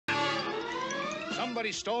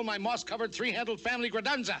Somebody stole my moss-covered three-handled family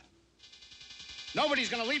Grundunza. Nobody's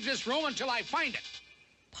gonna leave this room until I find it.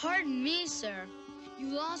 Pardon me, sir. You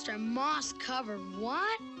lost our moss-covered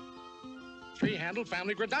what? Three-handled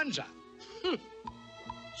family Grundunza.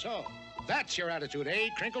 So, that's your attitude, eh,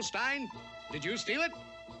 Crinklestein? Did you steal it?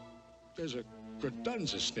 There's a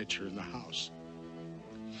Grundunza snitcher in the house.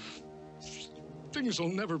 Things will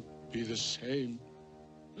never be the same.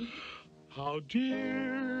 How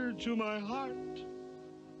dear to my heart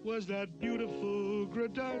was that beautiful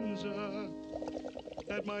Grundunza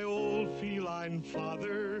that my old feline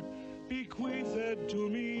father bequeathed to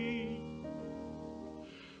me.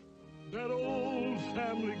 That old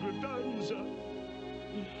family Grundunza,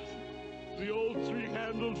 the old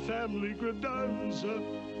three-handled family Grundunza,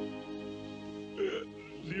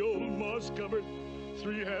 the old moss-covered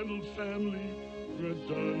three-handled family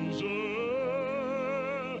Grundunza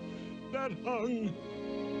that hung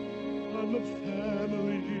on the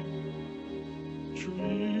family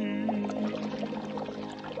tree.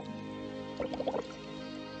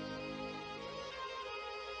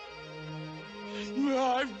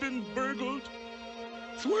 I've been burgled,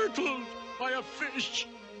 thwirtled by a fish.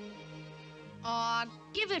 Aw,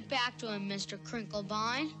 give it back to him, Mr.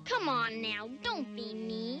 Crinklebine. Come on now, don't be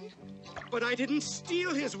mean. But I didn't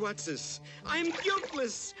steal his what's-this. I'm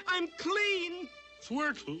guiltless. I'm clean.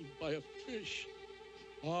 Thwirtled by a fish.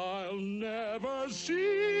 I'll never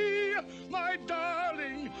see my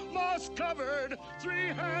darling moss-covered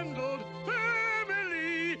three-handled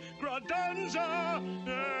family Grundunza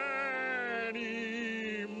anymore.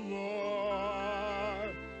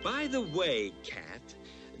 By the way, Cat,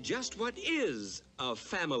 just what is a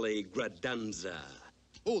family Grundunza?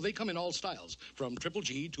 Oh, they come in all styles, from triple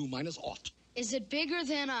G to -0. Is it bigger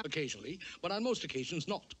than a... Occasionally, but on most occasions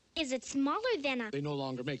not. Is it smaller than a... They no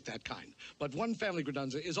longer make that kind, but one family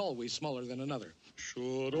Grundunza is always smaller than another.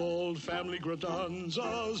 Should old family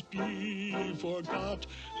Grundunzas be forgot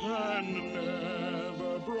and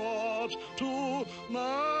never brought to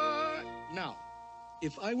my... Now,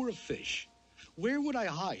 if I were a fish, where would I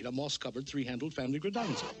hide a moss-covered three-handled family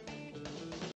Grundunza?